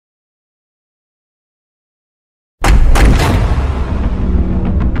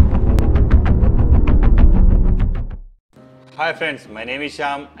Hi friends, my name is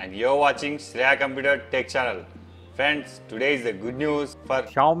Shyam and you're watching Shreya Computer Tech Channel. Friends, today is the good news for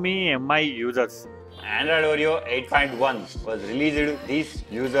Xiaomi Mi users. Android Oreo 8.1 was released to these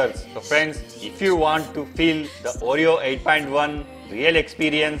users. So friends, if you want to feel the Oreo 8.1 real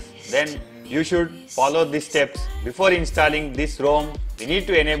experience, then you should follow these steps. Before installing this ROM, we need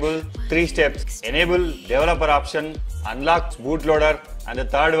to enable 3 steps. Enable developer option, unlock bootloader, and the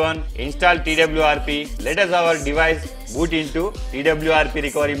third one, install TWRP. Let us our device boot into TWRP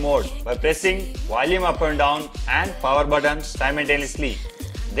recovery mode by pressing volume up and down and power button simultaneously.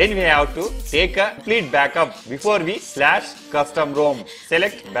 Then we have to take a complete backup before we flash custom ROM.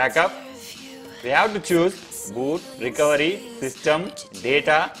 Select backup. We have to choose boot, recovery, system,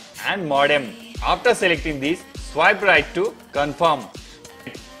 data and modem. After selecting these, swipe right to confirm.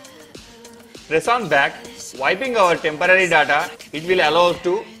 Press on back. Wiping our temporary data, it will allow us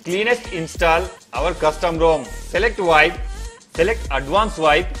to cleanest install our custom ROM. Select wipe, select advanced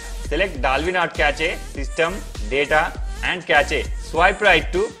wipe, select Dolby Not Cache, system, data and cache. Swipe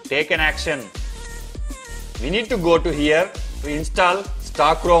right to take an action. We need to go to here to install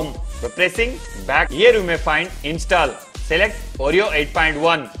stock ROM. By pressing back, here you may find install. Select Oreo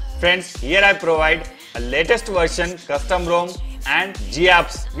 8.1. Friends, here I provide a latest version custom ROM and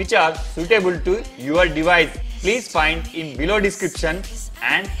GApps which are suitable to your device. Please find in below description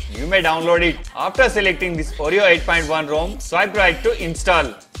and you may download it. After selecting this Oreo 8.1 ROM, swipe right to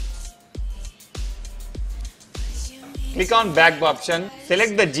install. Click on back option,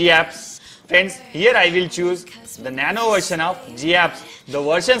 select the GApps. Friends, here I will choose the nano version of GApps. The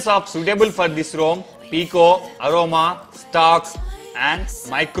versions of suitable for this ROM, Pico, Aroma, Stock and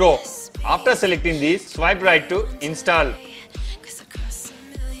Micro. After selecting these, swipe right to install.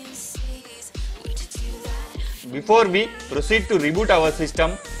 Before we proceed to reboot our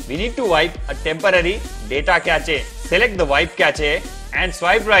system, we need to wipe a temporary data cache. Select the wipe cache and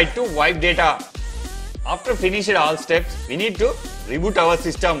swipe right to wipe data. After finishing all steps, we need to reboot our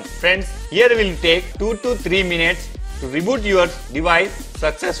system. Friends, here will take 2 to 3 minutes to reboot your device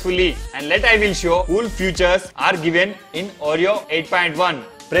successfully, and I will show cool features are given in Oreo 8.1.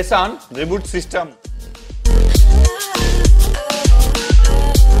 Press on reboot system.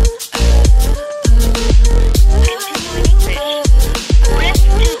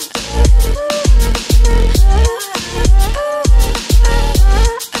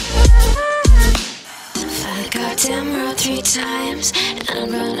 Times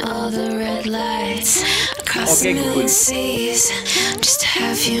and run all the red lights across the million seas just to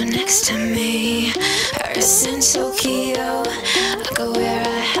have you next to me. Paris and Tokyo, I go where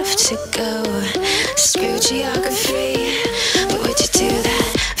I have to go. Screw geography, but would you do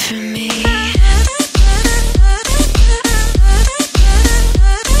that for me?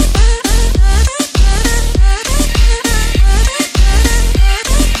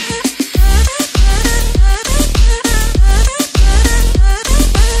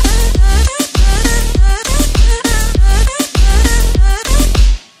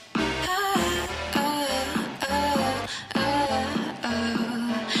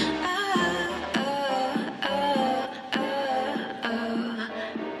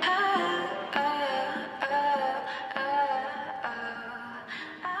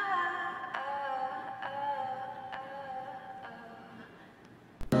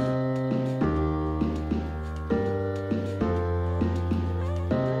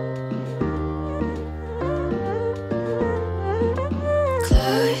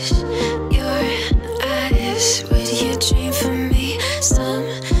 Close your eyes, would you dream for me some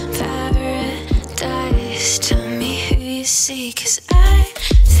paradise? Tell me who you see, 'cause I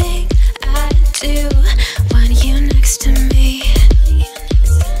think I do want you next to me.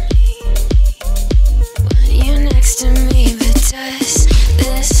 Want you next to me, but does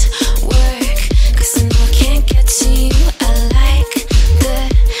this work? 'Cause I know I can't get to you. I like the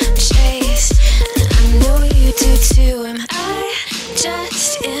chase, and I know you do too. Am I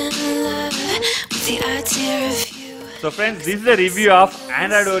just in love with the idea of you? So friends, this is a review of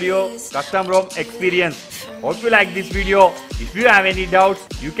Android Oreo custom ROM experience. Hope you like this video. If you have any doubts,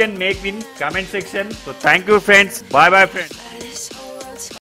 you can make in comment section. So thank you friends. Bye bye friends.